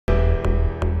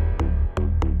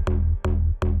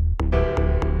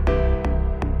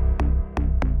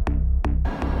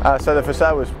So the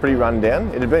facade was pretty run down.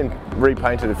 It had been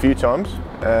repainted a few times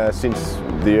since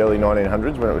the early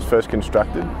 1900s when it was first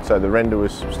constructed. So the render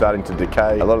was starting to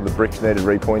decay. A lot of the bricks needed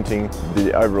repointing.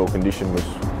 The overall condition was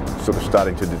sort of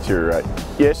starting to deteriorate.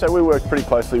 Yeah, so we worked pretty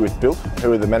closely with Built, who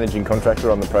were the managing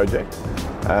contractor on the project.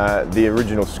 The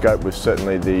original scope was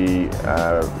certainly the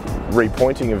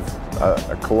repointing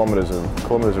of kilometres of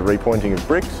repointing of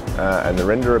bricks and the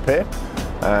render repair.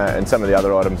 And some of the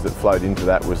other items that flowed into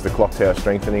that was the clock tower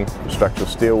strengthening, structural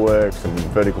steel works and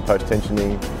vertical post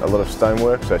tensioning, a lot of stone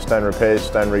work, so stone repairs,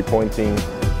 stone repointing.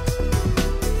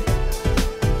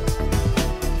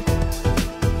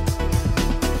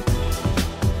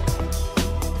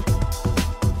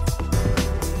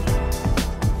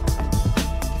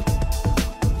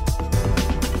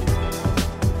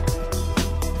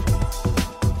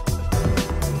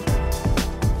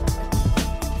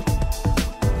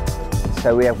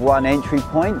 So we have one entry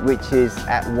point, which is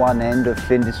at one end of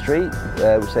Flinders Street,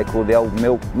 which they call the old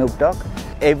milk dock.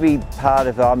 Every part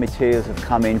of our materials have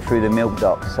come in through the milk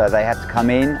dock, so they have to come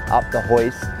in, up the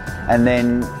hoist, and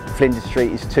then Flinders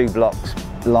Street is 2 blocks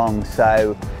long,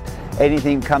 so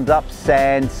anything comes up,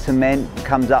 sand, cement,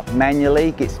 comes up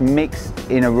manually, gets mixed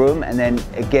in a room, and then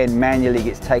again manually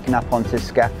gets taken up onto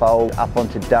scaffold, up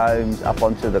onto domes, up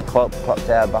onto the clock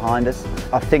tower behind us.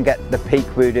 I think at the peak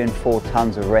we're doing 4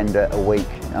 tonnes of render a week.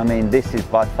 I mean, this is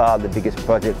by far the biggest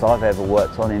project I've ever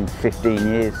worked on in 15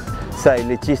 years. So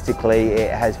logistically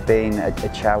it has been a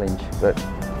challenge, but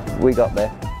we got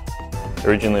there.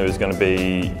 Originally it was going to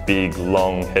be big,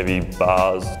 long, heavy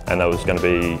bars, and that was going to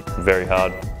be very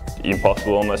hard,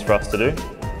 impossible almost for us to do.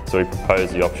 So we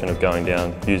proposed the option of going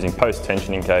down using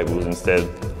post-tensioning cables instead,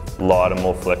 lighter,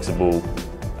 more flexible,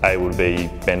 able to be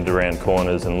bent around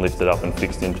corners and lifted up and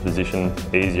fixed into position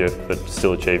easier, but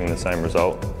still achieving the same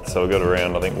result. So we got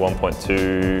around, I think,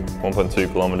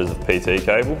 1.2 kilometres of PT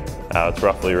cable. It's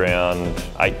roughly around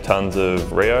 8 tonnes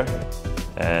of Rio,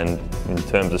 and in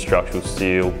terms of structural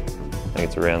steel, I think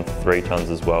it's around 3 tonnes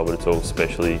as well, but it's all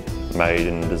specially made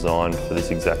and designed for this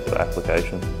exact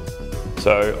application.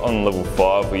 So on level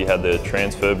 5 we had the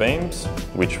transfer beams,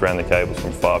 which ran the cables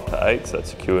from 5 to 8, so that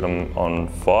secured them on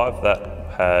 5. That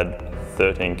had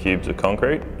 13 cubes of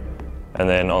concrete. And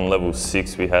then on level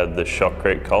 6 we had the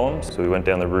shotcrete columns, so we went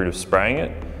down the route of spraying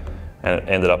it, and it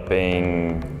ended up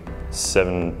being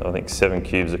 7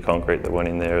 cubes of concrete that went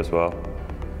in there as well.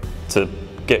 To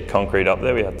get concrete up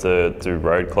there we had to do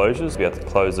road closures. We had to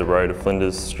close the road of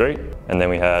Flinders Street, and then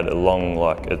we had a long,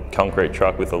 a concrete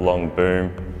truck with a long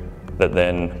boom that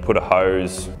then put a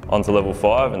hose onto level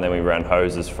 5, and then we ran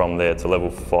hoses from there to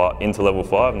level 5, into level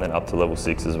 5 and then up to level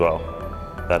 6 as well.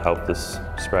 That helped us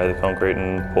spray the concrete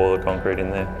and pour the concrete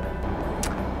in there.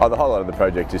 The highlight of the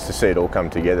project is to see it all come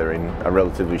together in a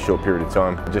relatively short period of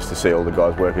time, just to see all the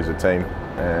guys work as a team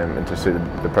and to see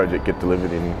the project get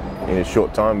delivered in a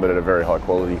short time but at a very high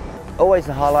quality. Always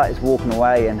the highlight is walking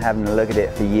away and having a look at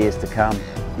it for years to come.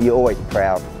 You're always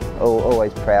proud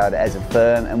as a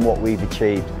firm and what we've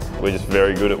achieved. We're just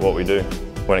very good at what we do.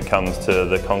 When it comes to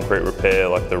the concrete repair,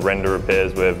 like the render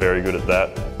repairs, we're very good at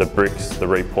that. The bricks, the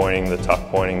repointing, the tuck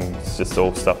pointing, it's just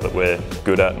all stuff that we're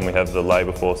good at, and we have the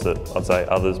labour force that I'd say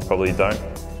others probably don't.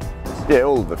 Yeah,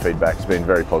 all of the feedback's been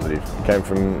very positive. It came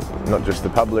from not just the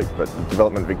public, but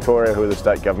Development Victoria, who are the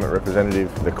state government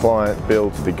representative, the client,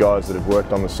 Built, the guys that have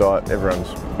worked on the site.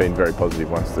 Everyone's been very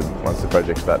positive once the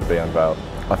project started to be unveiled.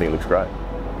 I think it looks great.